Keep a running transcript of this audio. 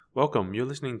Welcome. You're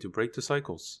listening to Break the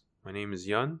Cycles. My name is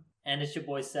Yun. And it's your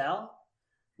boy Sal.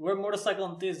 We're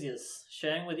motorcycle enthusiasts,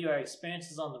 sharing with you our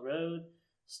experiences on the road,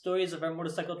 stories of our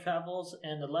motorcycle travels,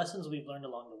 and the lessons we've learned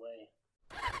along the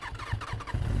way.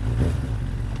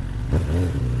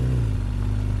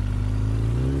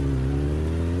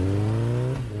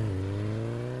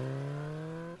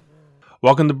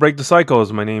 Welcome to Break the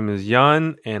Cycles. My name is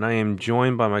Yun, and I am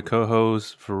joined by my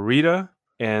co-host Farida.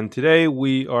 And today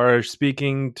we are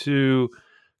speaking to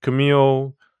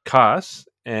Camille Kass,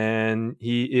 and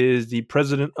he is the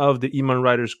president of the Iman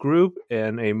Riders Group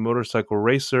and a motorcycle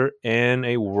racer and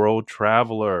a world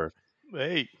traveler.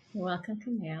 Hey, Welcome,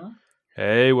 Camille.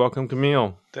 Hey, welcome,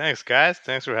 Camille. thanks, guys.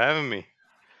 Thanks for having me.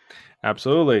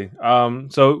 Absolutely.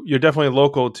 So you're definitely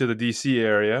local to the DC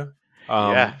area.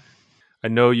 Yeah. I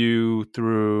know you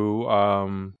through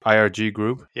IRG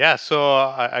Group. Yeah, so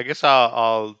I guess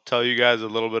I'll tell you guys a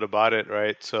little bit about it,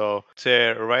 right? So, say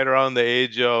right around the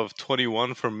age of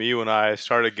 21 for me when I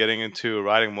started getting into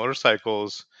riding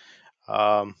motorcycles.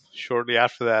 Shortly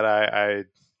after that, I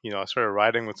started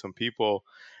riding with some people,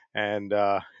 and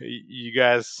you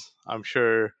guys, I'm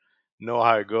sure, know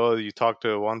how it goes. You talk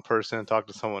to one person, talk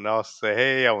to someone else, say,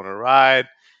 "Hey, I want to ride."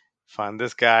 Find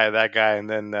this guy, that guy, and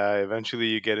then eventually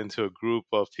you get into a group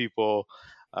of people,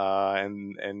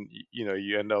 and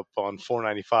you end up on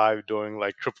 495 doing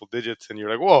like triple digits, and you're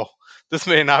like, whoa, this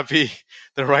may not be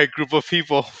the right group of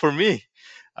people for me.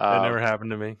 That never Um,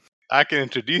 happened to me. I can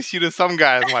introduce you to some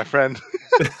guys, my friend.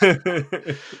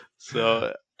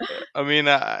 So, I mean,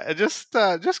 just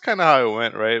kind of how it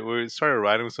went, right? We started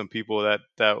riding with some people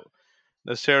that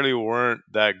necessarily weren't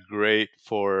that great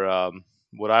for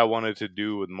what I wanted to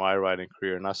do with my riding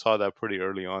career, and I saw that pretty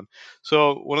early on.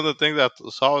 So one of the things that I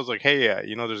saw was like, hey,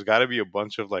 there's got to be a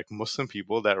bunch of like Muslim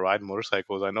people that ride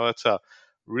motorcycles. I know it's a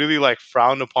really like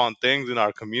frowned upon things in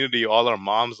our community. All our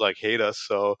moms like hate us,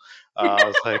 so I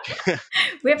was like,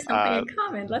 We have something uh, in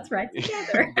common. Let's ride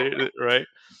together. right.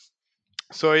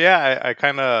 So yeah, I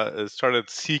kind of started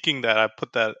seeking that. I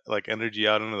put that like energy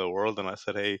out into the world, and I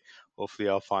said, "Hey, hopefully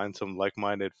I'll find some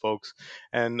like-minded folks."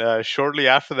 And shortly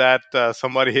after that,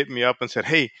 somebody hit me up and said,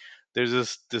 "Hey,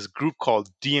 there's this group called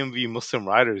DMV Muslim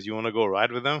Riders. You want to go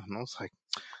ride with them?" And I was like,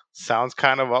 sounds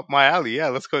kind of up my alley. Yeah,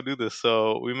 let's go do this.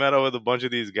 So we met up with a bunch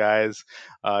of these guys,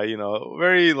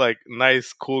 very like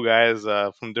nice, cool guys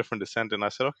from different descent. And I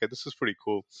said, okay, this is pretty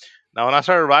cool. Now, when I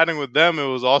started riding with them, it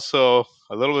was also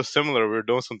a little bit similar. We were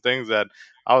doing some things that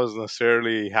I wasn't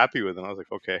necessarily happy with. And I was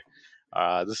like, okay,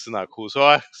 this is not cool. So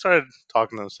I started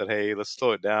talking to them, said, hey, let's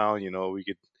slow it down. We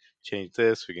could change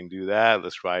this, we can do that.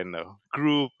 Let's ride in a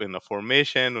group, in a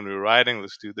formation. When we're riding,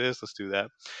 let's do this, let's do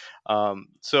that.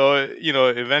 So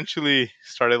eventually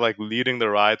started like leading the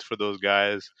rides for those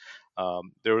guys.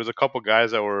 There was a couple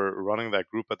guys that were running that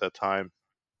group at that time.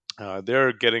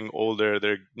 They're getting older.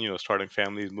 They're starting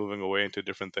families, moving away into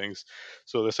different things.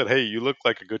 So they said, "Hey, you look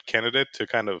like a good candidate to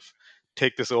kind of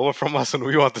take this over from us, and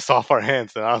we want this off our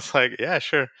hands." And I was like, "Yeah,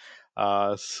 sure."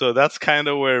 So that's kind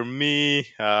of where me,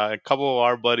 a couple of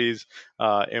our buddies,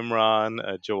 Imran,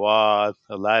 Jawad,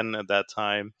 Aladdin at that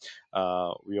time,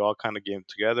 we all kind of came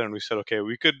together and we said, okay,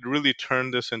 we could really turn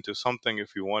this into something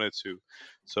if we wanted to.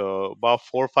 So about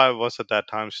 4 or 5 of us at that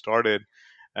time started,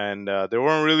 and there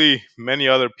weren't really many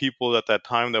other people at that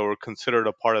time that were considered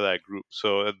a part of that group.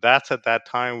 So that's at that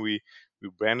time we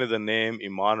branded the name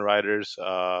Iman Riders,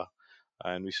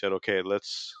 and we said, okay,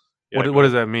 let's. Yeah, What go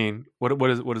does ahead. that mean? What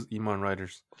is Iman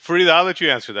Riders? Farida, I'll let you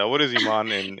answer that. What is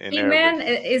Iman in Arabic? Iman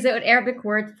is an Arabic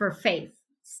word for faith. Yep.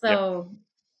 So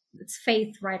it's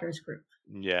Faith Riders Group.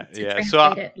 Yeah, To yeah.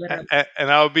 translate it literally.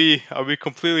 And I'll be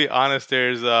completely honest.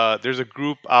 There's a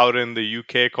group out in the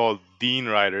UK called Dean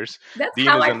Riders. That's Dean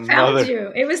how is I found another.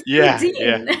 you. It was through Yeah,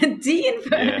 yeah, Dean. Dean,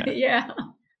 yeah. yeah.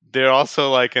 They're also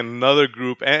like another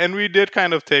group, and we did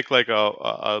kind of take like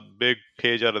a big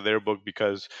page out of their book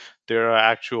because they're an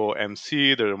actual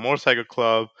MC. They're a motorcycle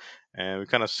club, and we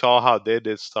kind of saw how they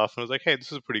did stuff, and was like, hey,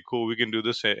 this is pretty cool. We can do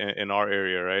this in our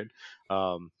area,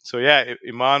 right? So yeah,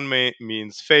 Iman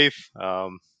means faith,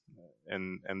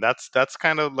 and that's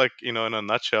kind of like in a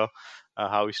nutshell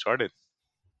how we started.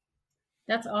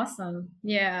 That's awesome.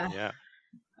 Yeah. Yeah.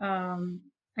 Um,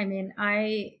 I mean,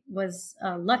 I was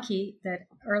lucky that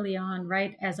early on,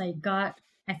 right as I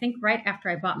think right after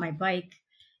I bought my bike,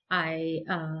 I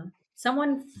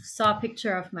someone saw a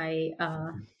picture of my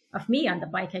of me on the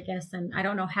bike, I guess, and I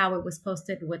don't know how it was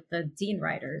posted with the Dean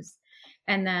Riders,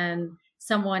 and then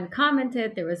someone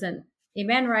commented there was an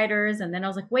Iman Riders, and then I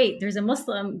was like, wait, there's a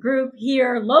Muslim group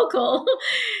here local,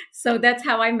 so that's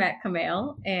how I met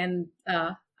Kamel, and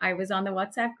I was on the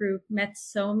WhatsApp group, met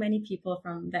so many people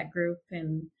from that group,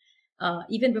 and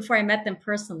even before I met them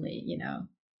personally,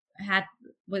 had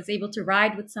was able to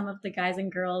ride with some of the guys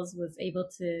and girls.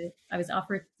 I was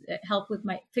offered help with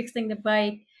my fixing the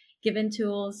bike, given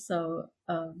tools. So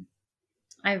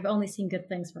I've only seen good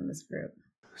things from this group.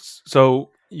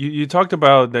 So you talked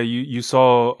about that you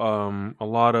saw a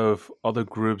lot of other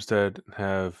groups that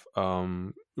have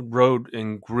rode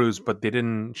in groups, but they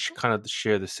didn't kind of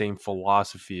share the same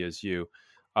philosophy as you.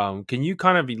 Can you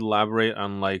kind of elaborate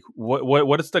on like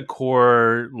what is the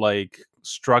core like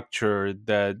structure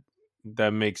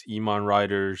that makes Iman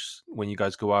riders when you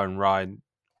guys go out and ride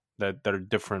that are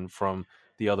different from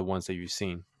the other ones that you've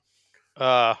seen?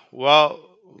 Well,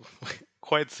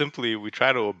 quite simply, we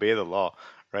try to obey the law,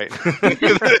 right?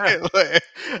 Like,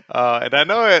 and I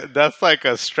know that's like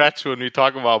a stretch when we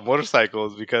talk about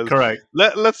motorcycles because Correct.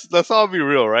 let's all be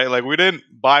real, right? Like we didn't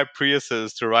buy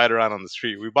Priuses to ride around on the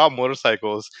street. We bought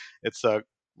motorcycles. It's a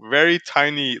very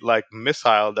tiny like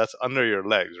missile that's under your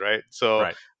legs, right? So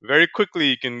Right. very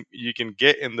quickly you can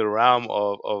get in the realm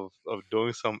of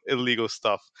doing some illegal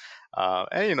stuff.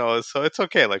 And so it's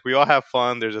okay, like we all have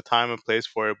fun, there's a time and place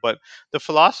for it, but the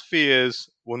philosophy is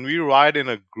when we ride in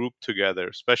a group together,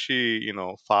 especially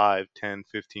 5, 10,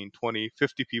 15, 20,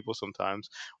 50 people sometimes,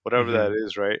 whatever that Hmm.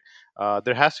 is, right?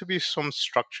 There has to be some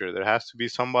structure, there has to be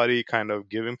somebody kind of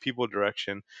giving people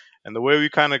direction. And the way we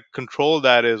kind of control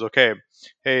that is, okay,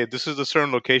 hey, this is the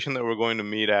certain location that we're going to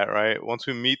meet at, right? Once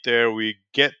we meet there, we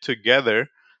get together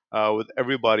with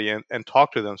everybody and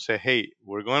talk to them. Say, hey,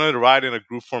 we're going to ride in a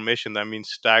group formation. That means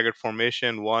staggered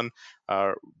formation, one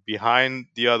behind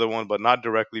the other one, but not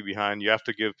directly behind. You have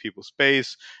to give people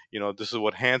space. This is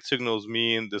what hand signals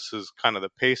mean. This is kind of the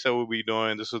pace that we'll be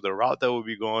doing. This is the route that we'll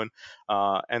be going.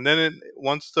 And then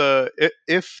once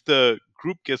if the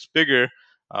group gets bigger,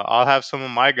 I'll have some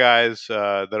of my guys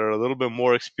that are a little bit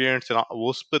more experienced, and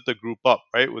we'll split the group up,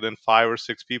 right, within 5 or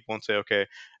 6 people, and say, okay,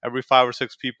 every 5 or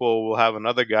 6 people will have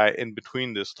another guy in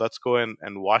between this. Let's go in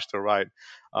and watch the ride.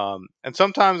 And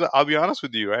sometimes I'll be honest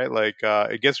with you, right? Like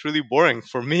it gets really boring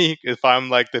for me if I'm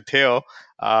like the tail.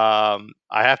 I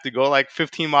have to go like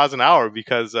 15 miles an hour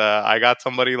because I got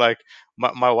somebody like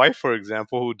my wife, for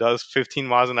example, who does 15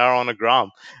 miles an hour on the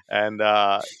ground, and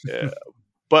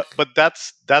but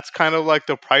that's kind of like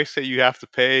the price that you have to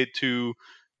pay to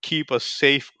keep a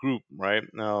safe group, right?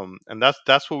 And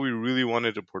that's what we really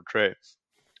wanted to portray.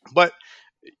 But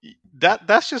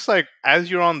that's just like as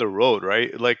you're on the road,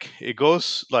 right? Like it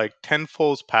goes like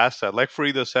tenfolds past that. Like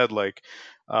Farida said, like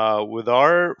with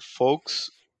our folks,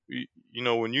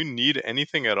 when you need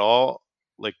anything at all,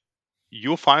 like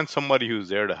you'll find somebody who's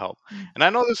there to help. Mm. And I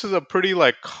know this is a pretty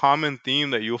like common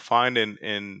theme that you'll find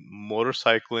in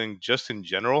motorcycling just in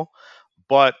general,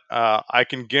 but I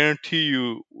can guarantee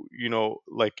you,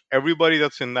 like everybody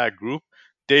that's in that group,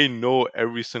 they know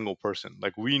every single person.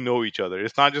 Like we know each other.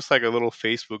 It's not just like a little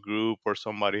Facebook group or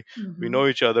somebody. We Mm-hmm. know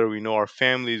each other. We know our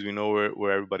families. We know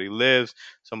where everybody lives.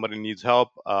 Somebody needs help.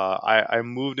 I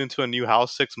moved into a new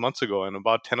house 6 months ago, and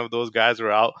about 10 of those guys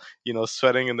were out,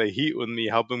 sweating in the heat with me,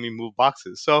 helping me move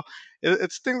boxes. So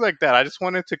it's things like that. I just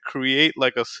wanted to create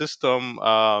like a system,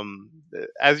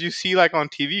 as you see like on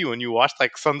TV when you watch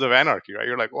like Sons of Anarchy, right?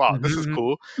 You're like, wow, this is Mhm.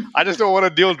 cool. I just don't want to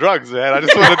deal drugs, man. I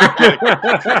just want to like,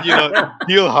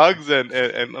 deal hugs and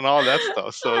all that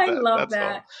stuff. So I love that's all.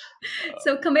 that.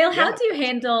 So, Camille, how Yeah. do you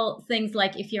handle things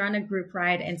like if you're on a group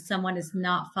ride and someone is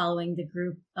not following the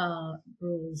group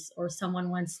rules, or someone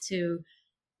wants to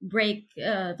break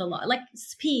the law, like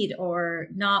speed or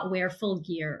not wear full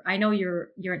gear? I know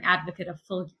you're an advocate of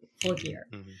full gear.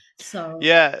 Mhm. So,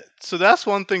 Yeah. So that's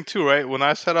one thing too, right? When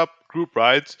I set up group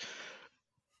rides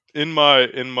in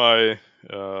my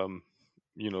um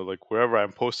like wherever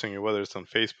I'm posting it, whether it's on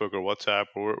Facebook or WhatsApp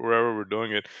or wherever we're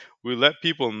doing it, we let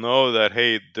people know that,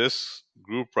 hey, this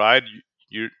group ride,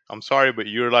 I'm sorry, but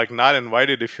you're like not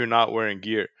invited if you're not wearing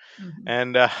gear. mhm.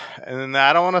 And and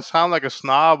I don't want to sound like a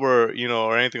snob or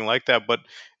anything like that, but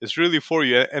it's really for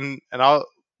you. And I'll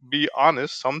be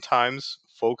honest, sometimes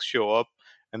folks show up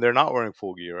and they're not wearing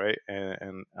full gear, right?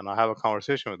 And I'll have a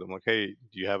conversation with them like, hey,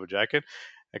 do you have a jacket?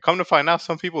 And come to find out,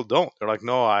 some people don't. They're like,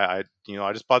 no, I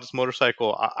just bought this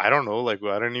motorcycle. I don't know, like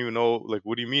I don't even know, like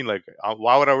what do you mean, like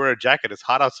why would I wear a jacket? It's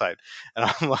hot outside. And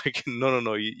I'm like, no, no,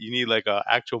 no, you need like a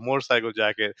actual motorcycle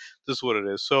jacket. This is what it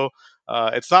is. So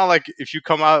it's not like if you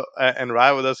come out and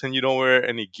ride with us and you don't wear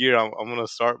any gear, I'm gonna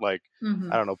start like, I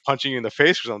Mhm. don't know, punching you in the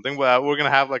face or something. But we're gonna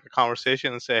have like a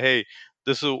conversation and say, hey,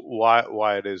 this is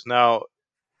why it is. Now,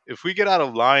 if we get out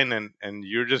of line and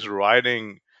you're just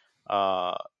riding,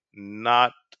 uh,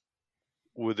 not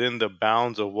within the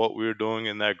bounds of what we're doing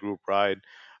in that group ride,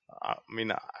 I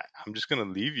mean, I'm just gonna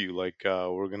leave you. Like,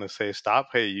 we're gonna say stop.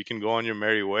 Hey, you can go on your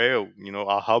merry way. Or,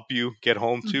 I'll help you get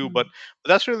home too. Hmm. But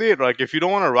that's really it. Like, if you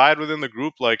don't want to ride within the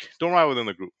group, like, don't ride within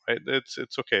the group. Right? It's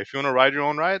okay. If you want to ride your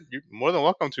own ride, you're more than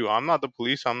welcome to. I'm not the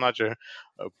police. I'm not your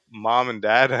mom and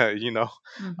dad. I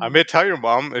Hmm. may tell your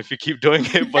mom if you keep doing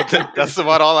it, but that's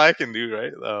about all I can do,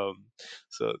 right?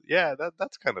 So yeah,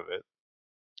 that's kind of it.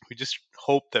 We just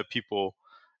hope that people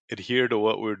adhere to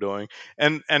what we're doing.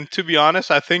 And to be honest,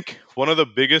 I think one of the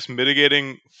biggest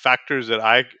mitigating factors that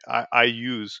I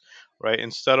use, right,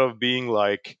 instead of being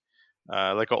like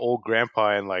an old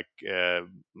grandpa and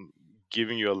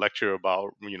giving you a lecture about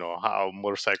how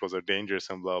motorcycles are dangerous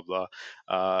and blah blah.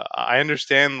 I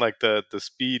understand like the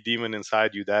speed demon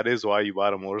inside you. That is why you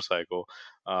bought a motorcycle.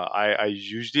 I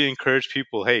usually encourage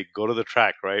people, hey, go to the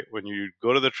track, right? When you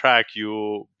go to the track,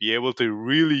 you'll be able to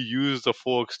really use the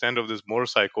full extent of this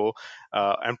motorcycle,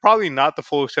 and probably not the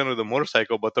full extent of the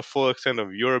motorcycle, but the full extent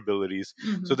of your abilities.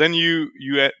 So Hmm. then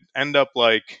you end up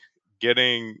like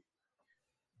getting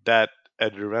that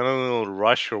adrenaline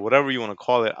rush or whatever you want to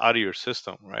call it out of your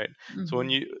system, right? So when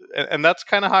Hmm. you and that's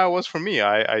kind of how it was for me.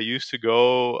 I used to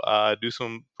go do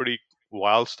some pretty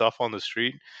wild stuff on the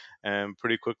street, and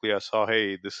pretty quickly I saw,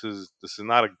 hey, this is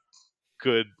not a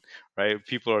good, right?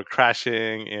 People are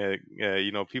crashing,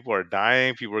 people are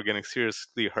dying, people are getting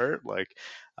seriously hurt. Like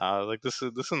this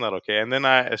is not okay. And then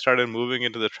I started moving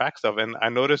into the track stuff, and I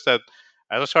noticed that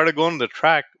as I started going to the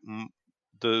track,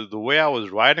 the way I was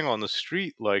riding on the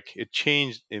street, like it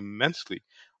changed immensely.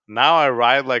 Now I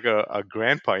ride like a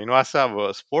grandpa. I still have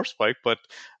a sports bike, but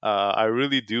I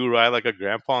really do ride like a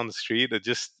grandpa on the street. I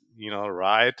just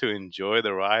ride to enjoy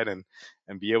the ride and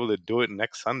be able to do it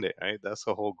next Sunday. Right, that's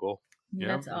the whole goal. Yeah.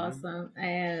 That's Yeah. awesome.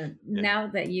 And Yeah. now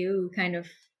that you kind of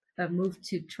moved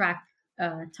to track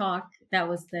talk, that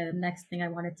was the next thing I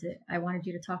wanted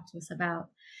you to talk to us about.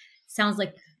 Sounds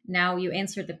like now you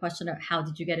answered the question of how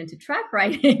did you get into track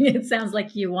riding? It sounds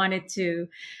like you're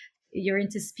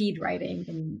into speed riding,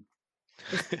 and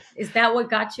is that what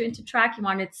got you into track? You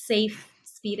wanted safe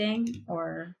speeding,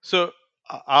 or So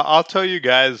I'll tell you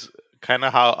guys kind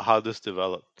of how this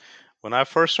developed. When I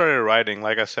first started riding,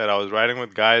 like I said, I was riding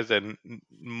with guys that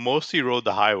mostly rode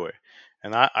the highway,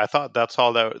 and I thought that's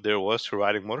all that there was to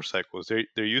riding motorcycles.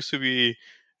 There used to be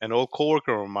an old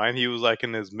coworker of mine. He was like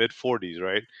in his mid 40s,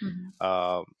 right?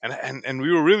 Mhm. And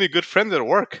we were really good friends at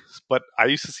work. But I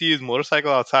used to see his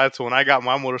motorcycle outside, so when I got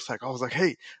my motorcycle, I was like,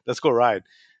 "Hey, let's go ride."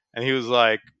 And he was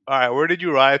like, "All right, where did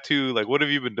you ride to? Like, what have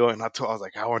you been doing?" And I was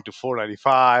like, "I went to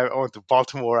 495. I went to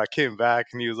Baltimore. I came back."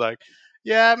 And he was like,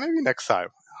 "Yeah, maybe next time."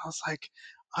 I was like,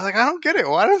 I don't get it.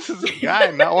 Why does this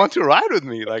guy not want to ride with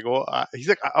me? Like, well, he's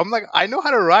like, I'm like, I know how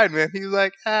to ride, man. He's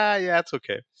like, yeah, it's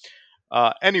okay.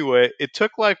 Anyway, it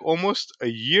took like almost a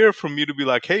year for me to be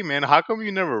like, hey, man, how come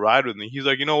you never ride with me? He's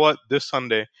like, you know what? This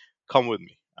Sunday, come with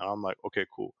me. And I'm like, okay,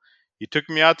 cool. He took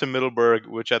me out to Middleburg,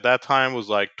 which at that time was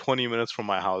like 20 minutes from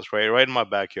my house, right in my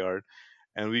backyard.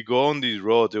 And we go on these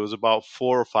roads. It was about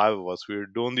four or five of us. We were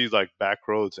doing these like back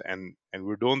roads, and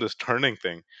we're doing this turning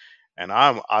thing. And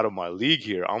I'm out of my league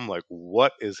here. I'm like,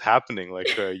 what is happening? Like,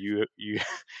 you you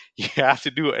have to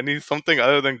do something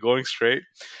other than going straight.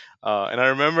 And I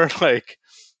remember like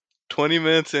 20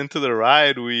 minutes into the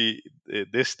ride,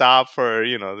 they stop for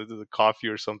the coffee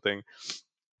or something.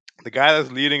 The guy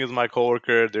that's leading is my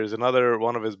coworker. There's another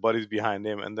one of his buddies behind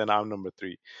him, and then I'm number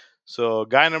three. So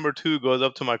guy number two goes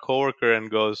up to my coworker and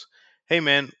goes, "Hey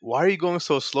man, why are you going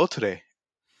so slow today?"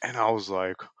 And I was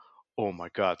like, oh my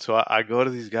God. So I go to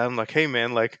these guys. I'm like, hey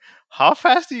man, like, how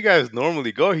fast do you guys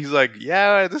normally go? He's like,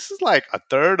 yeah, this is like a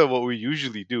third of what we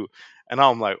usually do. And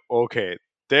I'm like, okay,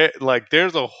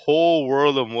 there's a whole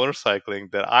world of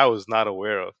motorcycling that I was not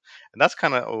aware of. And that's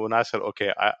kind of when I said,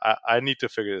 okay, I need to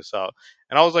figure this out.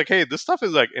 And I was like, hey, this stuff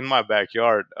is like in my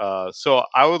backyard. So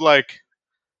I would like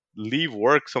leave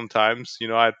work sometimes.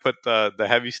 I'd put the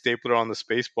heavy stapler on the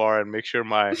space bar and make sure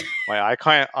my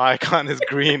icon is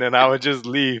green, and I would just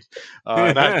leave,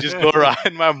 and I'd just go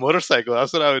ride my motorcycle.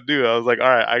 That's what I would do. I was like, all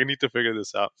right, I need to figure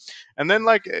this out. And then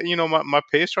like my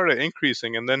pace started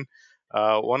increasing, and then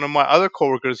one of my other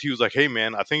coworkers, he was like, hey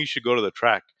man, I think you should go to the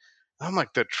track. I'm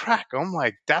like, the track? I'm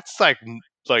like, that's like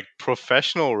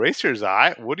professional racers.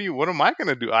 What am I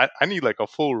gonna do? I need like a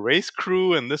full race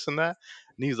crew and this and that.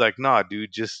 And he's like, nah,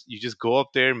 dude, you just go up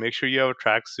there, make sure you have a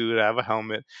tracksuit, have a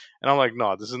helmet. And I'm like,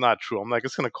 no, this is not true. I'm like,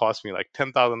 it's gonna cost me like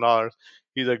 $10,000.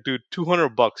 He's like, dude,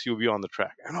 $200 you'll be on the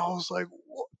track. And I was like,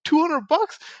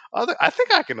 $200? I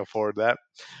think I can afford that.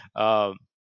 Um,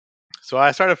 so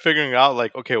I started figuring out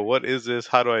like, okay, what is this?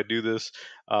 How do I do this?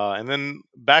 And then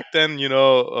back then,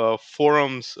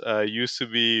 forums used to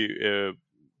be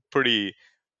pretty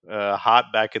hot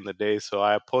back in the day. So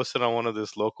I posted on one of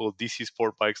this local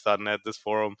dcsportbikes.net, this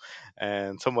forum,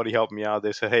 and somebody helped me out.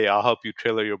 They said, "Hey, I'll help you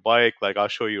trailer your bike. Like, I'll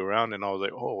show you around." And I was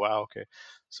like, "Oh wow, okay."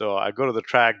 So I go to the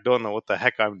track, don't know what the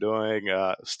heck I'm doing.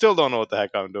 Still don't know what the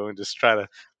heck I'm doing. Just try to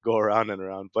go around and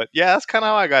around. But yeah, that's kind of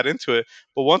how I got into it.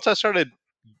 But once I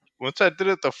did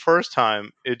it the first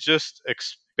time, it just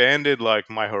expanded like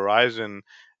my horizon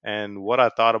and what I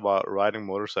thought about riding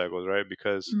motorcycles, right?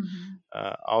 Because Hmm.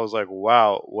 I was like,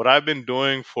 wow, what I've been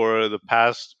doing for the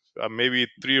past maybe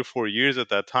 3 or 4 years at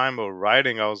that time of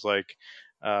riding, I was like,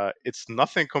 it's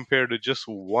nothing compared to just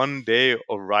one day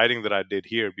of riding that I did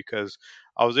here because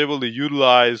I was able to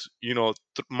utilize,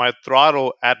 my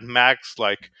throttle at max,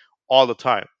 like all the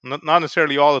time. Not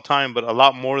necessarily all the time, but a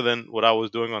lot more than what I was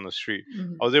doing on the street.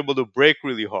 I Hmm. was able to brake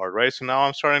really hard, right? So now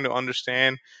I'm starting to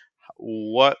understand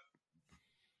what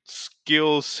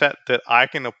skill set that I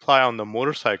can apply on the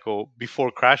motorcycle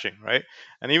before crashing, right?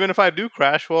 And even if I do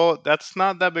crash, well, that's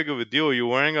not that big of a deal. You're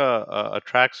wearing a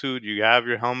tracksuit, you have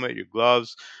your helmet, your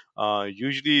gloves.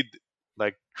 Usually,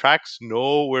 like tracks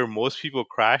know where most people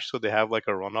crash, so they have like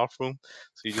a runoff room.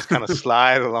 So you just kind of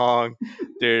slide along.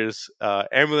 There's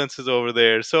ambulances over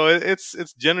there, so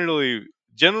it's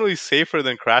generally safer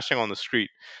than crashing on the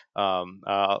street.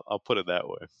 I'll put it that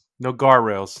way. No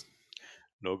guardrails.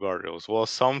 No guardrails. Well,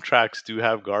 some tracks do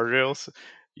have guardrails.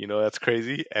 That's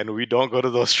crazy. And we don't go to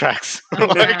those tracks. Oh,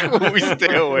 Like, wow. we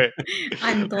stay away.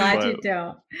 I'm glad But you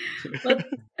don't. Well,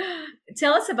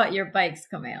 tell us about your bikes,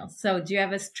 Camille. So, do you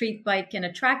have a street bike and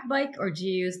a track bike, or do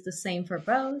you use the same for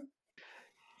both?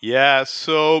 yeah,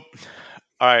 so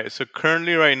all right. So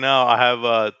currently, right now, I have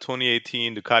a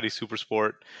 2018 Ducati Super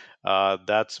Sport.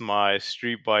 That's my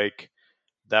street bike.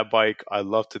 That bike I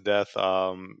love to death.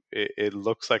 It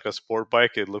looks like a sport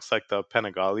bike. It looks like the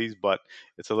Panigales, but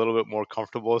it's a little bit more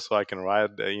comfortable, so I can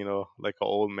ride. Like an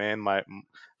old man.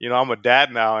 I'm a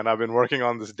dad now, and I've been working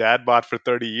on this dad bod for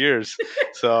 30 years.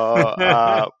 So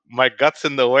my guts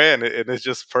in the way, and it is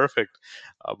just perfect.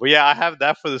 But yeah, I have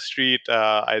that for the street.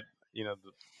 You know,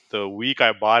 the week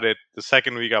I bought it, the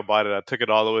second week I bought it, I took it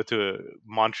all the way to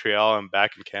Montreal and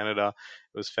back in Canada.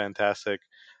 It was fantastic.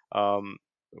 Um,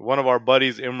 One of our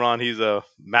buddies, Imran, he's a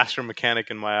master mechanic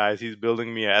in my eyes. He's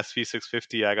building me a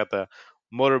SV650. I got the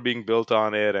motor being built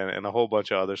on it and a whole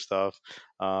bunch of other stuff.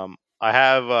 I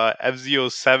have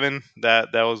FZ07.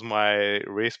 That was my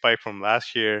race bike from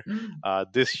last year.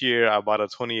 Mm, This year I bought a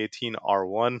 2018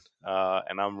 R1,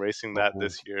 and I'm racing that Oh,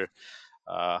 this year,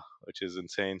 which is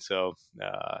insane. So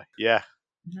yeah,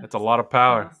 that's a that's lot of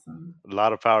power. awesome. a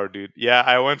lot of power, dude. Yeah,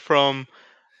 I went from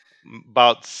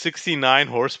about 69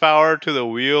 horsepower to the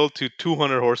wheel to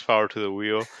 200 horsepower to the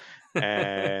wheel,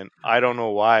 and I don't know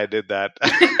why I did that.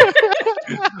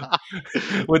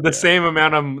 With the Yeah, same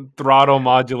amount of throttle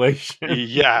modulation.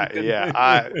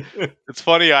 yeah. It's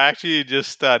funny. I actually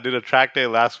just did a track day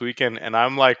last weekend, and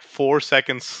I'm like 4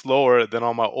 seconds slower than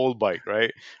on my old bike,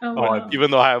 right? Oh, Oh, But I, wow.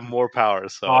 even though I have more power,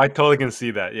 oh, so I totally can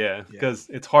see that. Yeah, yeah, because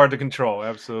it's hard to control.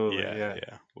 Absolutely. Yeah.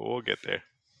 yeah. But we'll get there.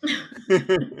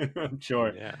 I'm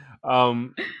sure. Yeah.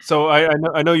 So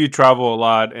I know you travel a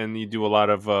lot and you do a lot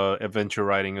of adventure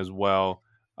riding as well.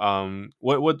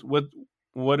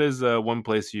 What is one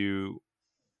place you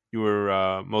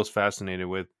were most fascinated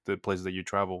with the places that you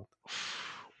travel?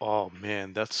 Oh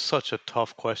man, that's such a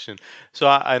tough question. So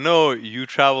I know you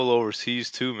travel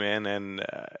overseas too, man, and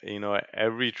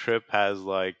every trip has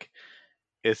like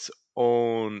its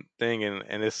own thing,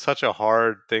 and it's such a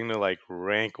hard thing to like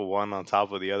rank one on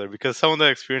top of the other because some of the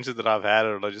experiences that I've had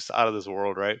are like just out of this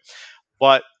world, right?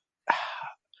 But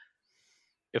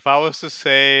if I was to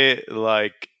say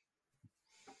like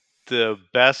the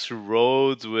best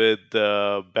roads with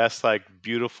the best like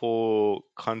beautiful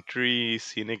country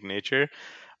scenic nature,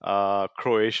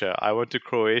 Croatia. I went to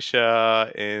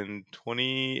Croatia in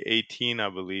 2018, I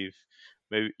believe.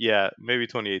 Maybe, yeah, maybe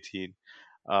 2018.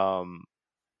 um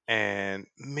and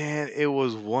man, it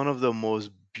was one of the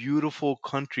most beautiful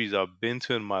countries I've been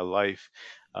to in my life.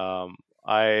 Um,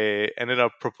 I ended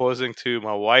up proposing to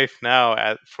my wife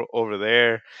now over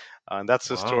there, and that's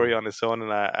the story Wow. on its own.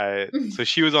 And so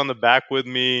she was on the back with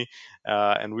me,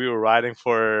 and we were riding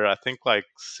for I think like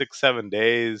 6 7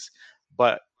 days,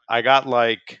 but I got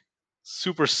like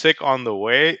super sick on the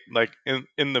way, like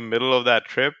in the middle of that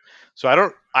trip. So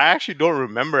I actually don't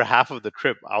remember half of the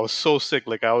trip. I was so sick,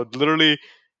 like I would literally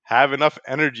have enough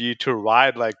energy to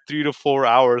ride like 3 to 4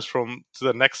 hours from to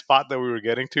the next spot that we were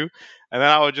getting to, and then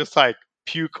I would just like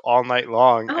puke all night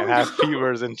long Oh and have no.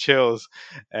 fevers and chills.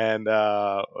 And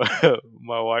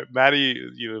my wife Maddie,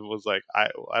 was like, I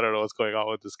don't know what's going on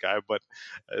with this guy, but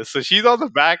so she's on the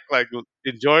back like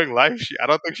enjoying life. I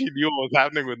don't think she knew what was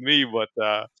happening with me, but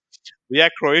yeah,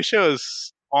 Croatia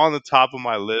is on the top of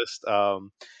my list.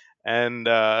 And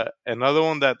another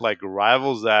one that like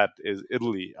rivals that is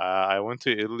Italy. I went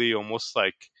to Italy almost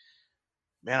like,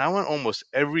 man, I went almost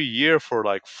every year for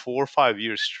like 4 or 5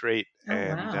 years straight, Oh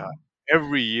and wow.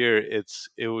 every year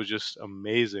it was just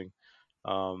amazing.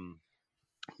 Um,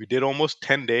 we did almost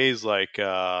 10 days like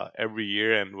every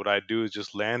year, and what I do is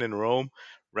just land in Rome,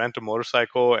 rent a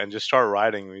motorcycle, and just start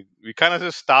riding. We kind of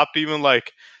just stopped even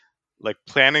like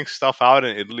planning stuff out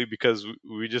in Italy because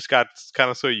we just got kind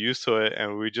of so used to it,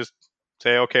 and we just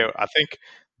say, okay, I think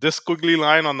this squiggly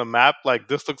line on the map, like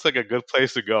this looks like a good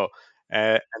place to go,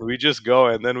 and we just go,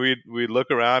 and then we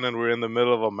look around, and we're in the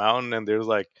middle of a mountain, and there's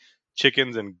like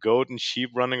chickens and goat and sheep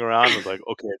running around. It's like,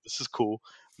 okay, this is cool.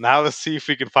 Now let's see if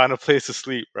we can find a place to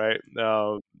sleep, right?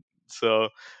 So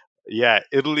yeah,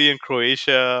 Italy and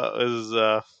Croatia is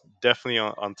definitely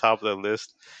on top of the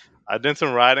list. I did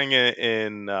some riding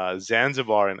in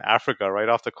Zanzibar in Africa, right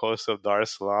off the coast of Dar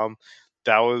es Salaam.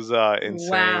 That was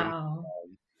insane. Wow.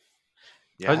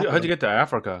 Yeah, I had How'd to. you get to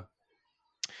Africa?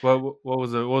 What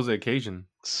was the occasion?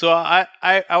 So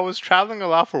I was traveling a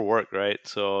lot for work, right?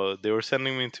 So they were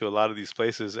sending me to a lot of these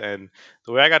places, and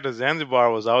the way I got to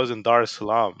Zanzibar was I was in Dar es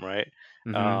Salaam, right?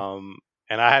 Mm-hmm. Um,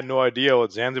 and I had no idea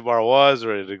what Zanzibar was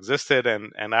or it existed.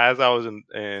 And as I was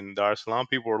in Dar es Salaam,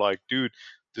 people were like, "Dude,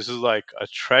 this is like a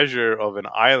treasure of an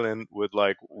island with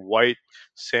like white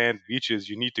sand beaches.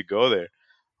 You need to go there."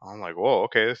 I'm like, "Whoa,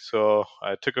 okay." So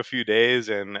I took a few days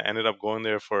and ended up going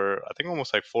there for I think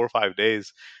almost like 4 or 5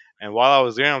 days. And while I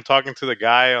was there, I'm talking to the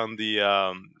guy on the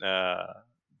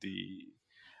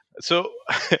so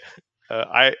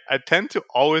I tend to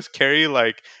always carry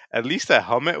like at least a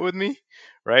helmet with me,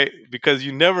 right? Because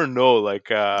you never know,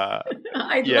 like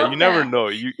I yeah, you love never that. know.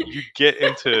 You get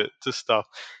into stuff.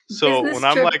 So when Business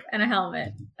I'm trip like, and a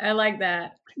helmet. I like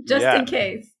that. Just yeah, in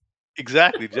case.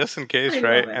 exactly, just in I case,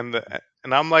 right? love it.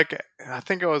 And I'm like, I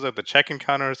think I was at the check-in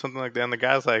counter or something like that, and the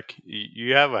guy's like,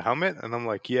 You have a helmet?" And I'm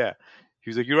like, "Yeah." He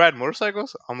was like, "You ride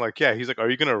motorcycles?" I'm like, "Yeah." He's like, "Are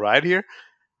you gonna ride here?"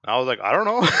 And I was like, "I don't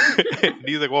know." And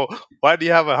he's like, "Well, why do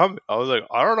you have a helmet?" I was like,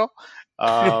 "I don't know."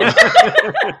 Um,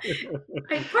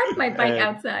 I parked my bike and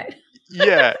outside.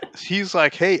 yeah, he's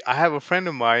like, "Hey, I have a friend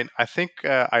of mine. I think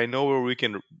I know where we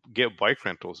can get bike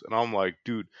rentals." And I'm like,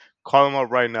 "Dude, call him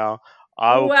up right now.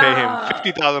 I will pay him Wow.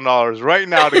 $50,000 right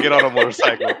now to get on a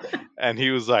motorcycle." And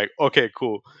he was like, "Okay,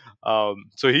 cool."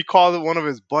 So he called one of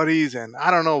his buddies, and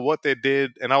I don't know what they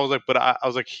did. And I was like, I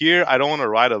was like, here, I don't want to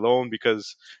ride alone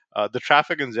because the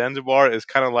traffic in Zanzibar is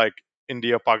kind of like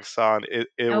India, Pakistan.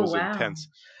 It Oh was wow. intense.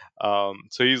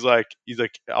 So he's like,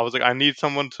 I was like, I need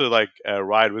someone to like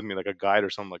ride with me, like a guide or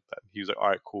something like that. He was like, all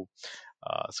right, cool.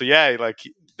 So yeah, like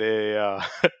they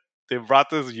they brought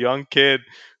this young kid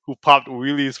who popped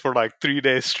wheelies for like 3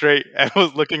 days straight and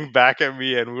was looking back at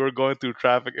me, and we were going through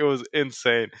traffic. It was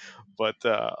insane, but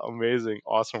amazing,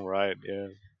 awesome ride. Yeah,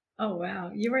 Oh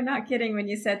wow. You were not kidding when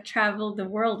you said travel the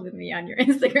world with me on your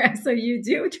Instagram. So you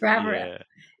do travel yeah,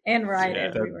 and ride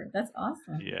yeah, That everywhere. That's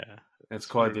awesome. yeah. That's It's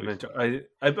quite the really adventure. fun.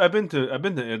 I've been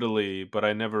to Italy, but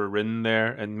I never ridden there.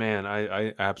 And man,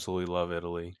 I absolutely love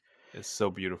Italy. It's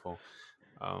so beautiful.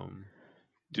 Um,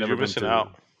 Dude, Never you're been missing to. out.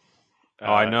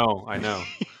 Oh, I Uh, know, I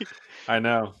know, I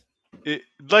know.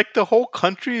 like the whole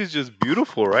country is just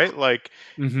beautiful, right? Like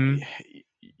Mm-hmm.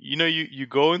 you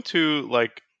go into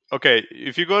like, okay,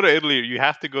 if you go to Italy, you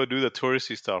have to go do the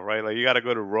touristy stuff, right? Like you got to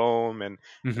go to Rome and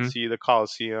Mm-hmm. see the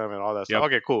Colosseum and all that stuff. Yep.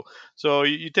 Okay, cool. So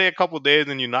you take a couple days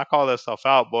and you knock all that stuff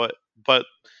out, but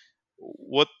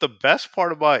what the best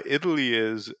part about Italy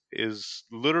is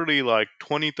literally like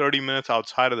 20, 30 minutes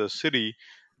outside of the city,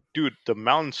 dude, the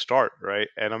mountains start, right?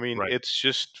 And I mean, Right. it's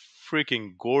just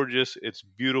freaking gorgeous. It's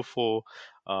beautiful.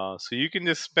 So you can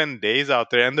just spend days out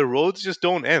there, and the roads just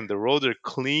don't end. The roads are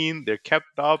clean, they're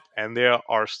kept up, and they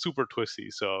are super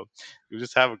twisty. So you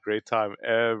just have a great time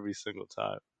every single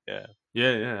time. Yeah,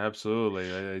 Yeah, yeah,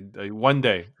 absolutely. One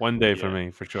day for yeah.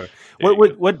 me for sure. There you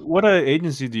go. What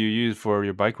agency do you use for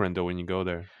your bike rental when you go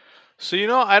there? So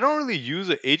I don't really use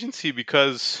an agency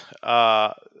because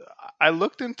I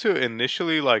looked into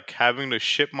initially like having to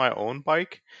ship my own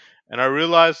bike, and I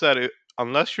realized that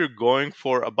unless you're going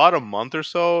for about a month or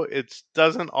so, it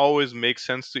doesn't always make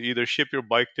sense to either ship your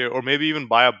bike there or maybe even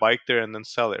buy a bike there and then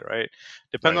sell it. Right?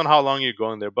 Depends Right. on how long you're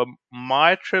going there. But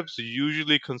my trips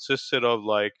usually consisted of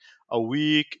like a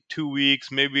week, 2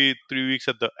 weeks, maybe 3 weeks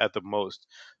at the most.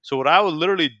 So what I would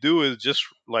literally do is just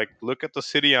like look at the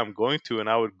city I'm going to, and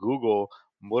I would Google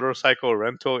motorcycle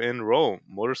rental in Rome,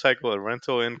 motorcycle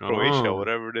rental in Croatia, Oh,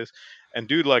 whatever it is. And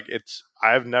dude, like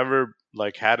I've never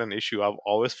like had an issue. I've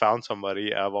always found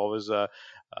somebody. I've always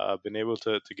been able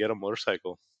to get a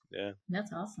motorcycle. Yeah.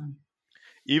 That's awesome.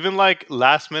 Even like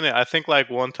last minute, I think like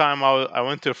one time I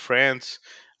went to France,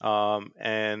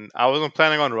 and I wasn't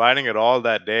planning on riding at all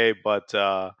that day, but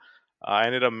I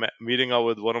ended up meeting up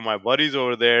with one of my buddies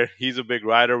over there. He's a big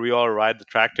rider. We all ride the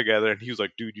track together, and he was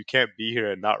like, "Dude, you can't be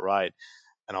here and not ride."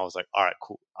 And I was like, "All right,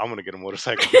 cool. I'm gonna get a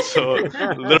motorcycle." So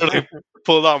literally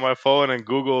pulled out my phone and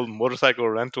Googled motorcycle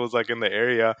rentals like in the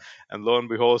area, and lo and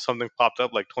behold, something popped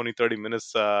up like 20, 30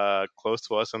 minutes close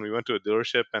to us, and we went to a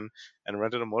dealership and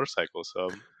rented a motorcycle. So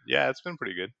yeah, it's been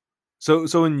pretty good.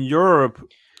 so in Europe,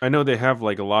 I know they have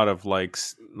like a lot of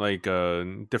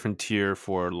different tier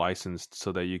for licensed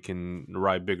so that you can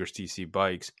ride bigger CC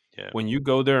bikes. Yeah. When you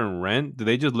go there and rent, do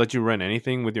they just let you rent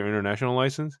anything with your international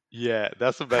license? Yeah,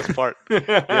 that's the best part.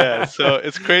 Yeah, so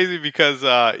it's crazy because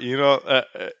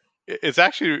it's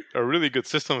actually a really good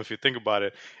system if you think about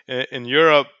it. In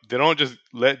Europe, they don't just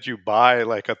let you buy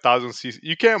like 1,000 cc.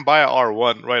 You can't buy a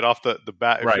R1 right off the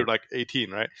bat if you're Right. like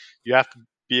 18, right? You have to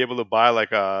be able to buy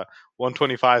like a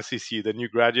 125 cc. Then you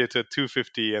graduate to a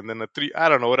 250, and then a three. I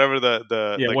don't know, whatever the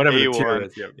Yeah, like whatever the tier A1,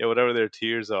 is. Yeah. yeah, whatever their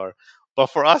tiers are. But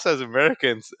for us as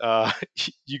Americans,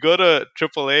 you go to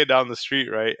AAA down the street,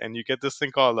 right, and you get this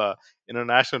thing called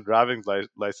international driving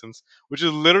license, which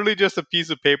is literally just a piece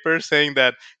of paper saying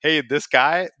that, hey, this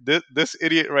guy, this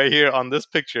idiot right here on this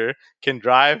picture can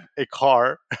drive a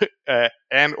car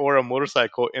and or a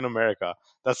motorcycle in America.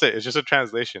 That's it. It's just a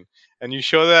translation. And you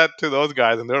show that to those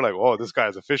guys, and they're like, "Oh, this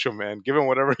guy's official, man. Give him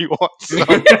whatever he wants." So,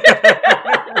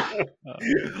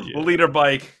 yeah. Leader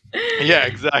bike. Yeah,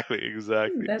 exactly.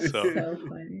 That's So, so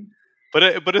funny.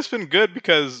 but it's been good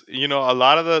because a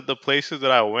lot of the places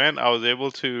that I went, I was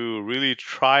able to really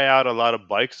try out a lot of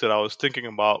bikes that I was thinking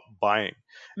about buying,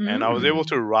 and I was able Mm.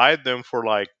 to ride them for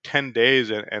like 10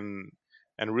 days and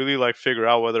really like figure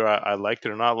out whether I liked it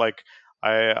or not. Like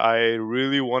I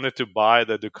really wanted to buy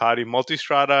the Ducati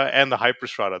Multistrada and the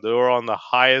Hyperstrada. They were on the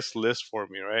highest list for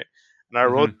me, right? And I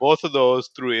Mhm. rode both of those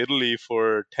through Italy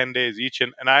for 10 days each,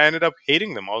 and I ended up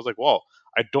hating them. I was like, "Whoa,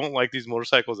 I don't like these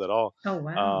motorcycles at all." Oh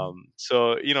wow.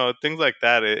 So things like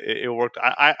that, it worked.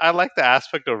 I like the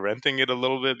aspect of renting it a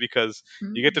little bit because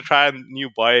you get to Mm. try a new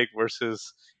bike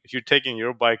versus if you're taking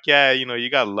your bike. Yeah, you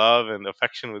got love and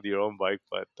affection with your own bike,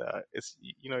 but it's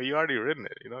you already ridden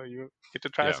it. You get to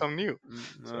try Yeah. something new.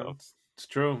 No, So it's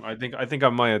true. I think I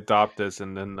might adopt this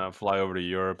and then fly over to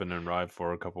Europe and then ride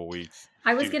for a couple weeks.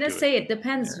 I was do gonna do it. say it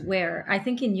depends Yeah. where. I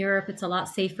think in Europe it's a lot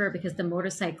safer because the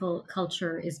motorcycle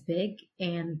culture is big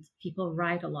and people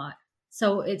ride a lot.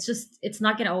 So it's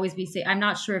not gonna always be safe. I'm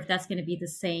not sure if that's gonna be the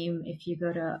same if you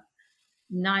go to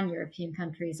non-European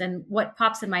countries. And what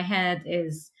pops in my head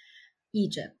is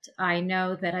Egypt. I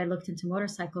know that I looked into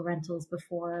motorcycle rentals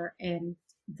before, and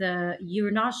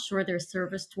you're not sure they're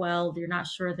serviced well. You're not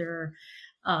sure they're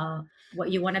what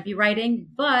you want to be riding,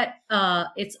 but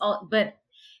it's all. But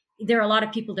there are a lot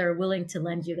of people that are willing to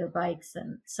lend you their bikes,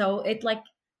 and so it's.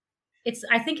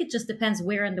 I think it just depends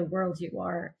where in the world you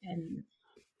are, and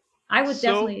I would so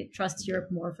definitely trust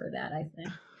Europe more for that. I think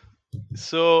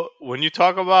So when you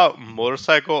talk about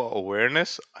motorcycle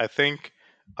awareness, I think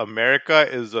America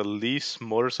is the least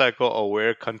motorcycle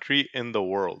aware country in the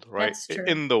world, right? that's true.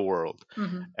 In the world.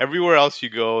 Hmm. Everywhere else you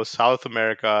go, South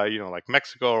America, like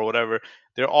Mexico or whatever,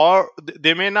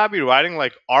 they may not be riding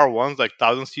like R1s, like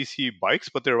 1,000 cc bikes,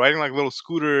 but they're riding like little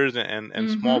scooters and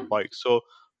small Hmm. bikes. So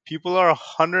people are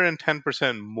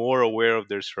 110% more aware of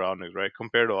their surroundings, right?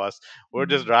 Compared to us, we're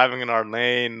just Hmm. driving in our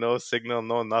lane, no signal,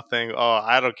 no nothing. Oh,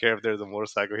 I don't care if there's a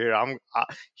motorcycle here.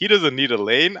 He doesn't need a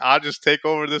lane. I'll just take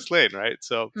over this lane, right?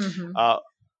 So, Hmm. uh,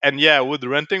 and yeah, with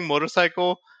renting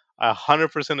motorcycle, I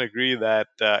 100% agree that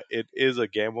it is a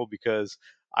gamble because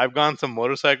I've gone some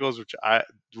motorcycles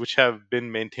which have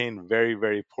been maintained very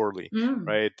very poorly, Mm.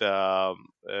 right?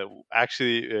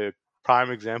 Actually,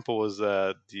 prime example was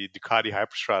the Ducati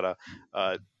Hyperstrada.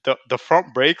 The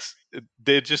front brakes,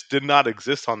 they just did not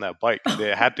exist on that bike.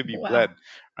 They had to be bled, Wow.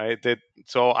 right?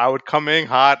 So I would come in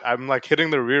hot. I'm like hitting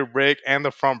the rear brake and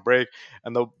the front brake,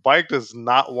 and the bike does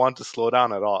not want to slow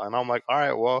down at all. And I'm like, all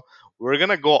right, well, we're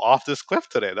gonna go off this cliff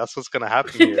today. That's what's gonna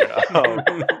happen here.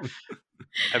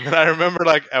 And then I remember,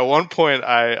 like at one point,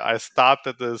 I stopped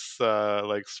at this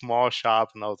like small shop,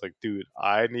 and I was like, dude,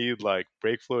 I need like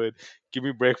brake fluid. Give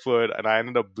me brake fluid, and I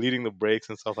ended up bleeding the brakes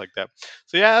and stuff like that.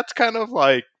 So yeah, that's kind of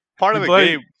like part of the But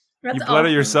game. That's You bled it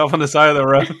awesome. yourself on the side of the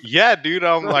road. Yeah, dude.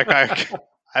 I'm like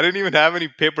I didn't even have any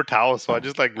paper towels, so I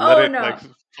just like let Oh it like no.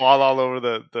 fall all over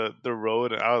the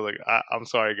road, and I was like, I'm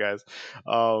sorry, guys.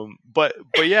 But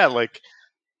yeah, like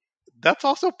that's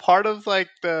also part of like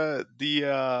the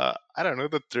I don't know,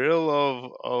 the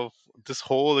thrill of this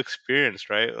whole experience,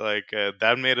 right? Like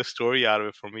that made a story out of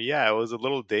it for me. Yeah, it was a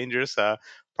little dangerous.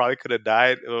 Probably could have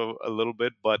died a little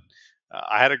bit, but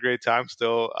I had a great time.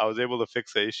 Still, I was able to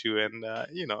fix the issue, and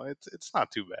it's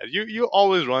not too bad. You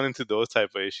always run into those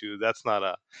type of issues. That's not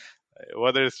a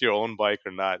whether it's your own bike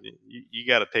or not. You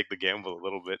got to take the gamble a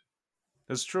little bit.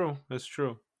 That's true. That's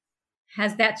true.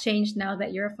 Has that changed now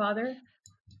that you're a father?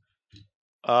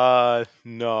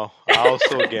 No, I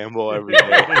also gamble every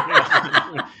day.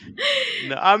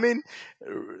 No, I mean,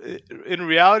 in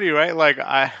reality, right? Like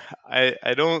I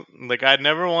don't like. I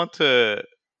never want to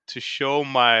show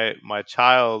my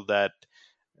child that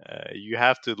you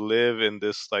have to live in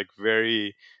this like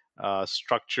very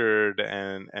structured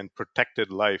and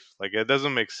protected life. Like it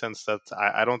doesn't make sense.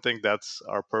 I don't think that's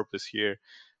our purpose here.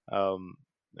 Um,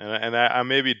 and I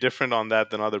may be different on that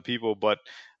than other people, but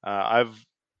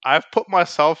I've put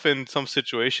myself in some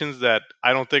situations that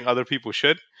I don't think other people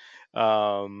should.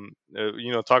 Talking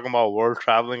about world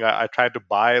traveling, I tried to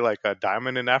buy like a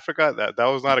diamond in Africa. That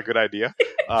was not a good idea.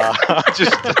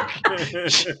 Just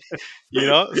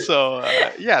so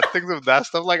yeah, things of that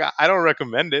stuff. Like I don't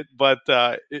recommend it, but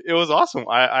it was awesome.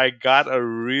 I got a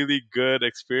really good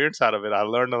experience out of it. I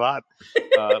learned a lot.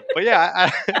 But yeah,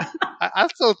 I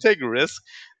still take risks.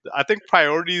 I think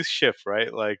priorities shift,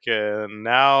 right? Like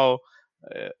now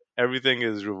uh, everything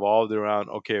is revolved around,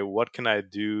 okay, what can I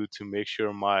do to make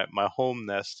sure my home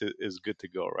nest is good to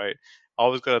go, right?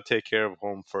 Always got to take care of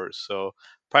home first. So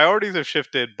priorities have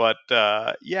shifted, but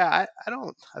yeah, I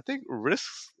don't. I think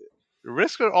risks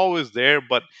are always there,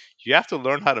 but you have to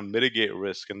learn how to mitigate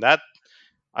risk, and that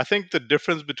I think the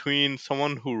difference between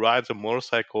someone who rides a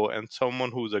motorcycle and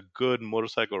someone who's a good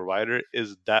motorcycle rider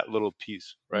is that little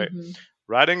piece, right? Hmm.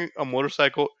 Riding a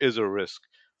motorcycle is a risk.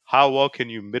 How well can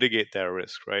you mitigate that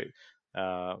risk, right?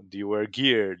 Do you wear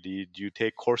gear? Do you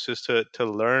take courses to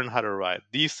learn how to ride?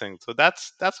 These things. So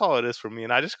that's all it is for me,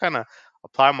 and I just kind of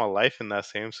apply my life in that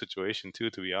same situation too,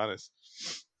 to be honest.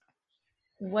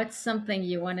 What's something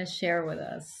you want to share with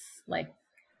us? Like,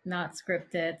 not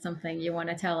scripted, something you want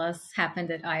to tell us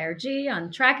happened at IRG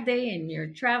on track day in your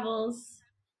travels?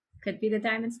 Could be the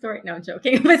diamond story. No, I'm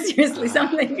joking, but seriously,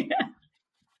 something.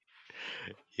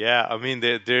 Yeah, I mean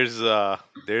there's a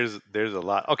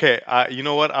lot. Okay, you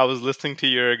know what? I was listening to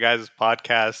your guys'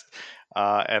 podcast,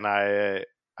 and I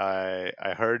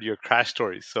heard your crash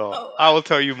stories. So Oh, I will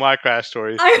tell you my crash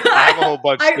stories. I have a I, whole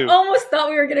bunch I too. almost thought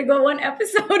we were going to go one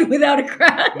episode without a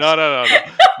crash. No, no, no,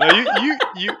 no,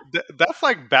 no. That's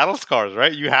like battle scars,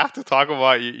 right? You have to talk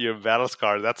about your battle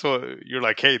scars. That's what you're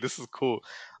like. Hey, this is cool.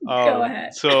 Go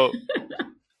ahead. So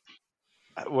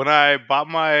when I bought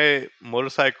my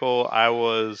motorcycle, I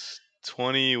was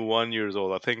 21 years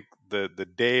old. I think the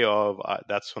day of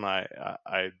that's when I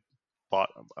bought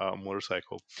a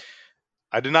motorcycle.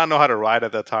 I did not know how to ride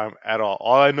at that time at all.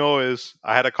 I know is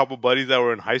I had a couple buddies that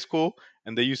were in high school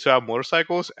and they used to have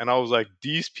motorcycles, and I was like,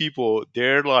 these people,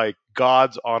 they're like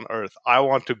gods on earth. I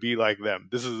want to be like them.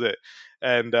 This is it.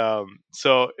 And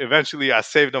so eventually, I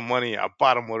saved the money. I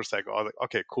bought a motorcycle. I was like,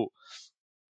 okay, cool.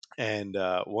 And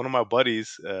one of my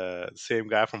buddies, same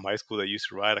guy from high school that used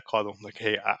to ride, I called him like,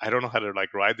 "Hey, I don't know how to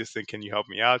like ride this thing. Can you help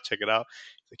me out? Check it out."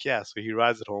 He's like, "Yeah." So he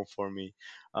rides it home for me.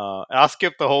 And I'll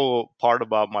skip the whole part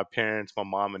about my parents, my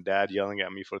mom and dad yelling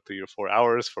at me for 3 or 4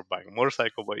 hours for buying a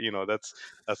motorcycle. But that's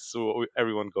what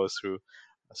everyone goes through.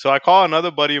 So I call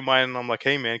another buddy of mine and I'm like,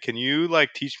 "Hey man, can you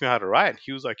like teach me how to ride?"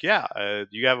 He was like, "Yeah,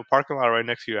 you have a parking lot right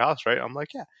next to your house, right?" I'm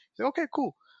like, "Yeah." He's like, "Okay,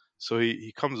 cool." So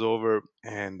he comes over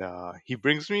and he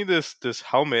brings me this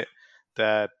helmet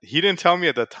that he didn't tell me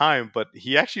at the time, but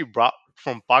he actually brought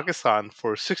from Pakistan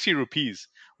for 60 rupees,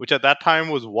 which at that time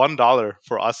was $1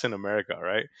 for us in America,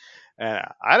 right? And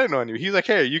I didn't know any. He's like,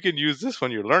 "Hey, you can use this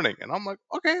when you're learning," and I'm like,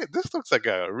 "Okay, this looks like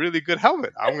a really good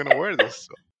helmet. I'm gonna wear this."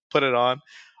 So put it on.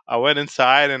 I went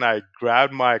inside and I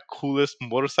grabbed my coolest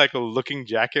motorcycle looking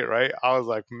jacket, right? I was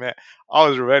like, man, I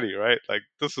was ready, right? Like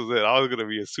this was it. I was gonna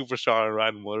be a superstar in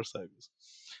riding motorcycles.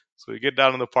 So we get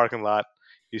down in the parking lot.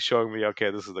 He's showing me,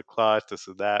 okay, this is the clutch, this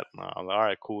is that. And I'm like, all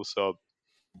right, cool. So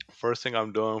first thing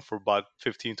I'm doing for about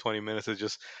 15, 20 minutes is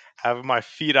just having my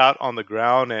feet out on the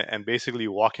ground and basically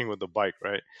walking with the bike,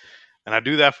 right? And I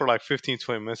do that for like 15,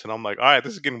 20 minutes, and I'm like, all right,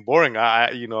 this is getting boring.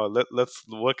 Let's,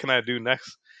 what can I do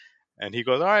next? And he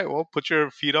goes, "All right, well, put your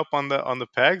feet up on the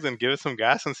pegs and give it some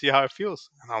gas and see how it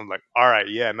feels." And I'm like, "All right,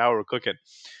 yeah, now we're cooking."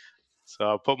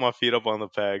 So I put my feet up on the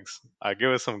pegs. I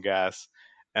give it some gas,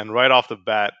 and right off the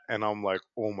bat, and I'm like,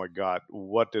 oh my god,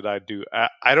 what did I do?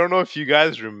 I don't know if you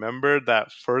guys remember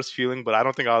that first feeling, but I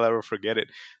don't think I'll ever forget it.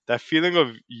 That feeling of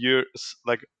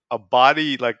like a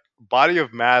body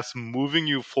of mass moving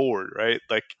you forward, right?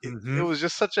 Like it Mm-hmm. was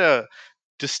just such a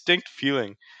distinct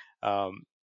feeling. Um,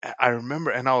 I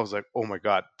remember, and I was like, "Oh my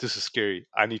god, this is scary.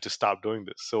 I need to stop doing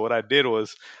this." So what I did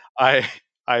was, I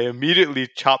I immediately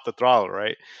chopped the throttle.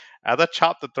 Right, as I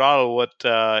chopped the throttle, what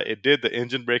it did, the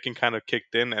engine braking kind of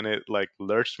kicked in, and it like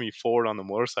lurched me forward on the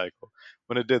motorcycle.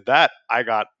 When it did that, I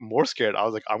got more scared. I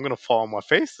was like, "I'm gonna fall on my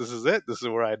face. This is it. This is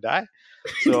where I die."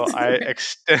 So I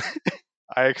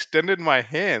extended my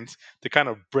hands to kind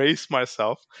of brace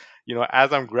myself,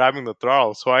 as I'm grabbing the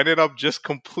throttle. So I ended up just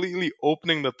completely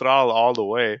opening the throttle all the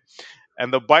way.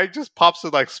 And the bike just pops a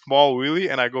like small wheelie,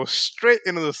 and I go straight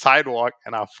into the sidewalk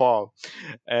and I fall.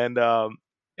 And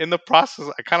in the process,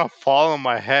 I kind of fall on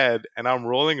my head and I'm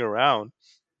rolling around.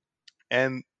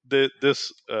 And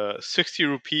this 60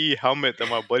 rupee helmet that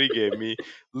my buddy gave me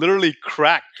literally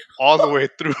cracked all the way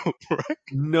through.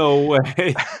 No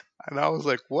way. And I was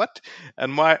like, what?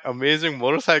 And my amazing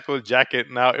motorcycle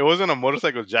jacket, now it wasn't a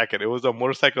motorcycle jacket, it was a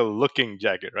motorcycle looking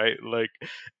jacket, right? Like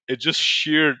it just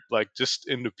sheared like just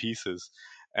into pieces.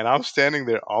 And I'm standing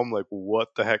there, I'm like, what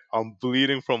the heck? I'm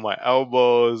bleeding from my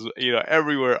elbows,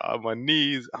 everywhere on my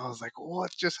knees. I was like,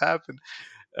 what just happened?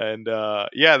 And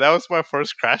yeah, that was my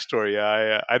first crash story.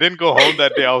 I didn't go home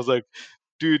that day. I was like,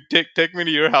 dude, take me to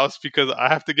your house because I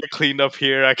have to get cleaned up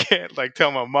here. I can't like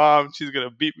tell my mom; she's gonna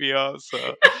beat me up.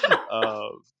 So, uh,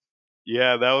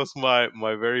 yeah, that was my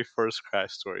very first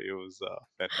crash story. It was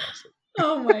fantastic.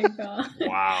 Oh my god.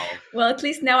 Wow. Well, at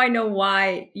least now I know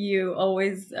why you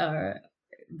always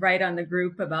write on the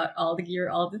group about all the gear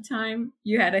all the time.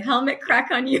 You had a helmet crack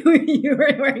on you. You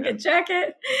were wearing a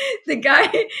jacket. The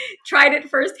guy tried it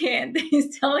firsthand.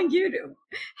 He's telling you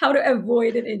how to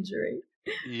avoid an injury.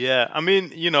 Yeah, I mean,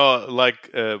 like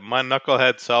my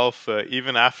knucklehead self,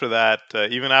 even after that,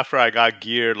 even after I got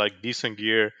gear, like decent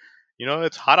gear,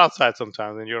 it's hot outside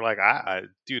sometimes, and you're like,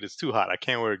 dude, it's too hot. I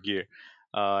can't wear gear.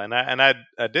 And I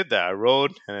did that. I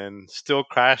rode and still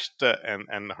crashed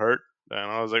and hurt. And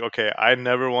I was like, okay, I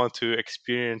never want to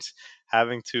experience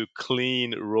having to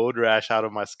clean road rash out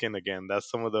of my skin again. That's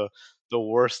some of the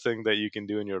worst thing that you can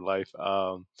do in your life.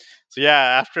 So yeah,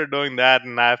 after doing that,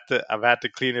 and I've had to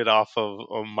clean it off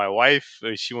of my wife.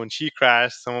 When she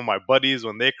crashed, some of my buddies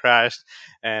when they crashed,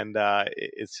 and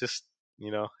it's just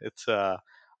it's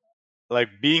like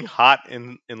being hot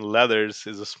in leathers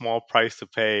is a small price to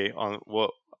pay on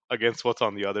what against what's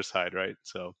on the other side, right?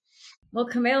 So Well,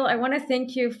 Camille, I want to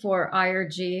thank you for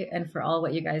IRG and for all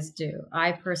what you guys do.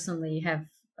 I personally have,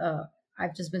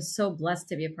 I've just been so blessed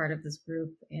to be a part of this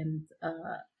group, and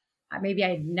maybe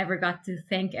I never got to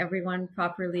thank everyone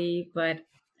properly, but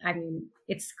I mean,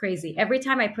 it's crazy. Every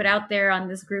time I put out there on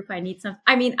this group, I need some.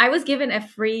 I mean, I was given a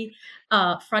free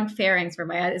front fairings for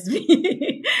my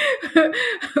ISV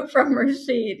from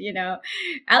Rashid.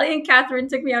 Ali and Catherine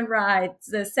took me on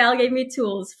rides. Sal gave me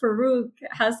tools. Farouk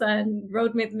Hassan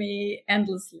rode with me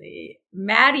endlessly.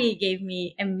 Maddie gave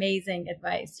me amazing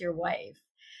advice. Your wife,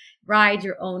 ride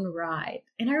your own ride.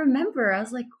 And I remember I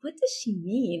was like, what does she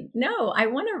mean? No, I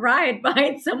want to ride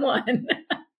behind someone.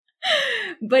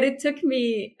 But it took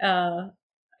me a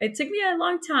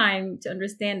long time to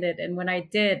understand it. And when I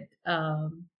did,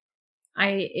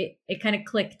 it kind of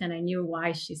clicked and I knew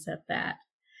why she said that.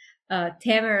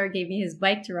 Tamer gave me his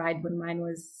bike to ride when mine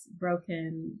was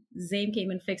broken. Zane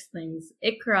came and fixed things.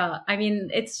 Ikra, I mean,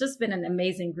 it's just been an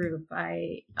amazing group.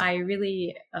 I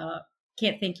really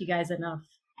can't thank you guys enough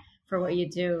for what you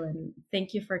do, and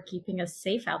thank you for keeping us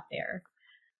safe out there.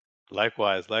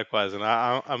 likewise, and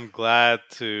I'm glad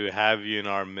to have you in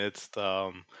our midst.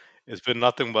 It's been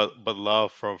nothing but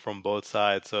love from both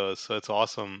sides, so it's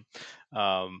awesome.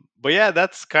 But yeah,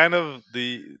 that's kind of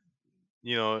the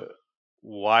you know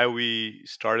why we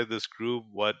started this group,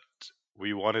 what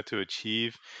we wanted to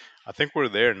achieve. I think we're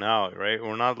there now, right?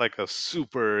 We're not like a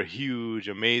super huge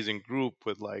amazing group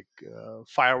with like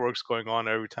fireworks going on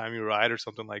every time you ride or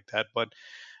something like that, but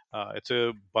it's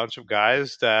a bunch of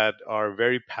guys that are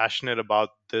very passionate about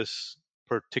this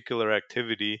particular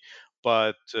activity.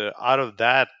 But out of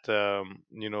that,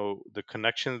 the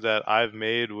connections that I've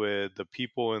made with the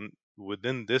people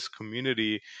within this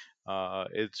community,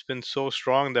 it's been so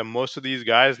strong that most of these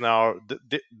guys now,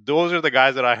 those are the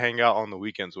guys that I hang out on the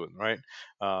weekends with, right?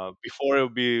 Before it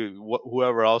would be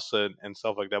whoever else and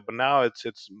stuff like that, but now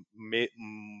it's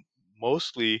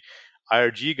mostly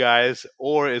IRG guys,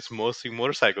 or it's mostly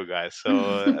motorcycle guys.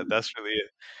 So that's really it.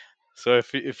 So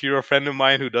if you're a friend of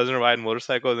mine who doesn't ride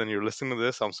motorcycles and you're listening to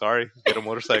this, I'm sorry. Get a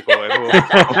motorcycle and we'll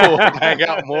hang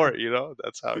out more.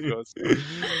 That's how it goes.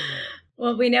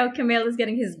 Well, we know Camille is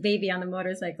getting his baby on the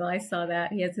motorcycle. I saw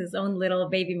that. He has his own little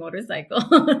baby motorcycle.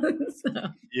 So.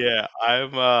 Yeah,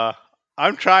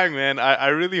 I'm trying, man. I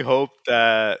really hope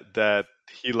that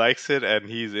he likes it and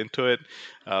he's into it.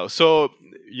 So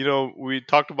we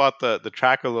talked about the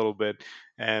track a little bit,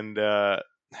 and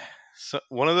so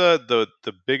one of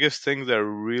the biggest things that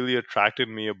really attracted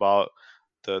me about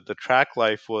the track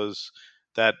life was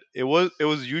that it was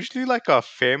usually like a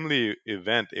family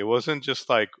event. It wasn't just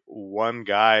like one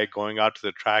guy going out to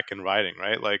the track and riding,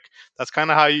 right? Like that's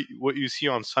kind of what you see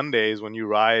on Sundays when you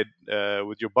ride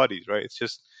with your buddies, right? It's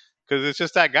just because it's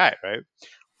just that guy, right?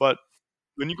 But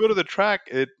when you go to the track,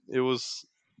 it was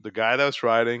the guy that was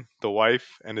riding, the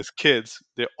wife, and his kids.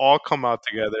 They all come out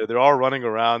together. They're all running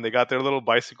around. They got their little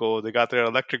bicycle. They got their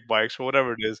electric bikes or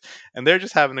whatever it is, and they're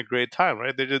just having a great time,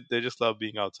 right? They just love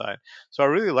being outside. So I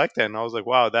really like that, and I was like,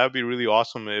 wow, that would be really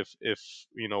awesome if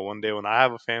one day when I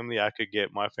have a family, I could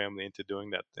get my family into doing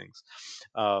that things.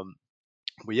 Um,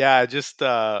 but yeah, I just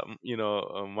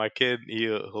my kid,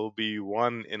 he'll be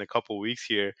one in a couple weeks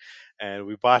here, and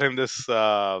we bought him this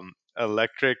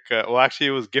electric. Well, actually,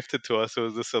 it was gifted to us. It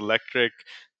was this electric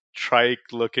trike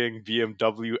looking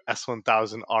BMW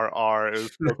S1000 RR. It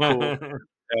was so cool,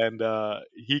 and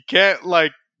he can't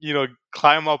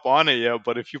climb up on it yet.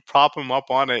 But if you prop him up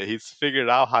on it, he's figured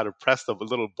out how to press the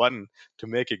little button to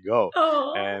make it go.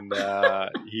 Oh. And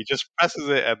he just presses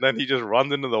it, and then he just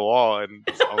runs into the wall. And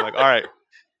so I'm like, all right.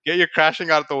 Get your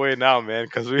crashing out the way now, man,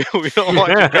 because we don't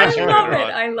want you crashing later on.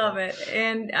 I love it.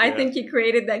 And I think you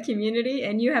created that community,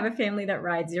 and you have a family that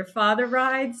rides. Your father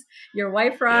rides, your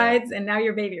wife rides, and now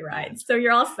your baby rides. So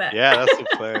you're all set. Yeah, that's the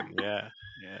plan. Yeah,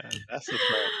 that's the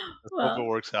plan. Let's hope it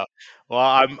works out. Well,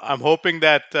 I'm hoping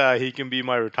that he can be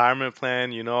my retirement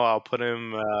plan. I'll put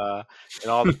him in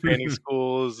all the training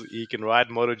schools. He can ride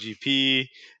MotoGP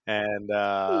and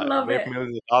make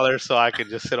millions of dollars, so I can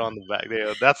just sit on the back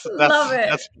there. That's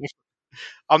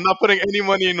I'm not putting any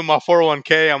money into my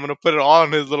 401k. I'm gonna put it all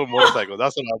on his little motorcycle.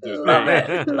 That's what I'll do. Love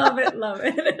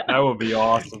it. That would be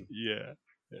awesome. Yeah.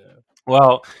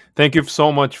 Well, thank you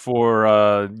so much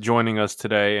for joining us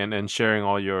today and sharing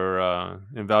all your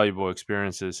invaluable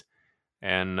experiences.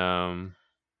 And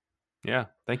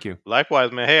thank you.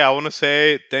 Likewise, man. Hey, I want to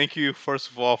say thank you,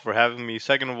 first of all, for having me.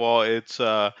 Second of all, it's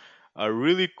a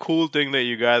really cool thing that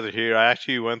you guys are here. I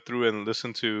actually went through and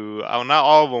listened to, not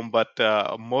all of them,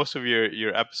 but most of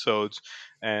your episodes.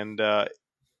 And,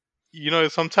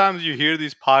 sometimes you hear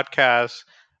these podcasts.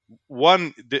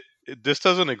 One, this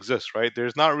doesn't exist, right?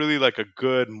 There's not really like a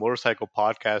good motorcycle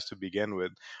podcast to begin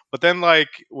with. But then, like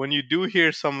when you do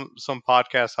hear some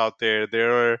podcasts out there,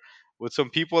 there are with some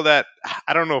people that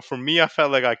I don't know. For me, I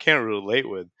felt like I can't relate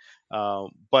with.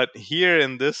 But here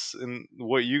in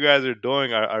what you guys are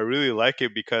doing, I really like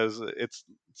it because it's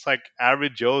like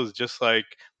average Joe's just like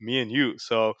me and you.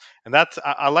 So, and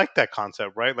I like that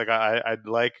concept, right? Like I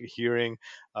like hearing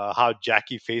how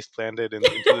Jackie face planted into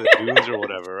the dunes or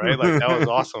whatever, right? Like that was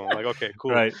awesome. I'm like, okay,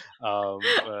 cool. Right.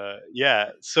 Yeah.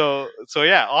 So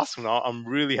yeah, awesome. I'm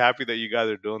really happy that you guys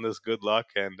are doing this. Good luck,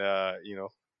 and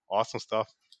awesome stuff.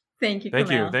 Thank you. Thank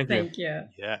you.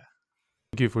 Yeah.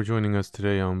 Thank you for joining us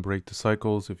today on Break the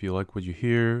Cycles. If you like what you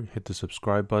hear, hit the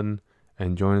subscribe button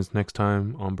and join us next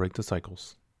time on Break the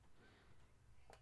Cycles.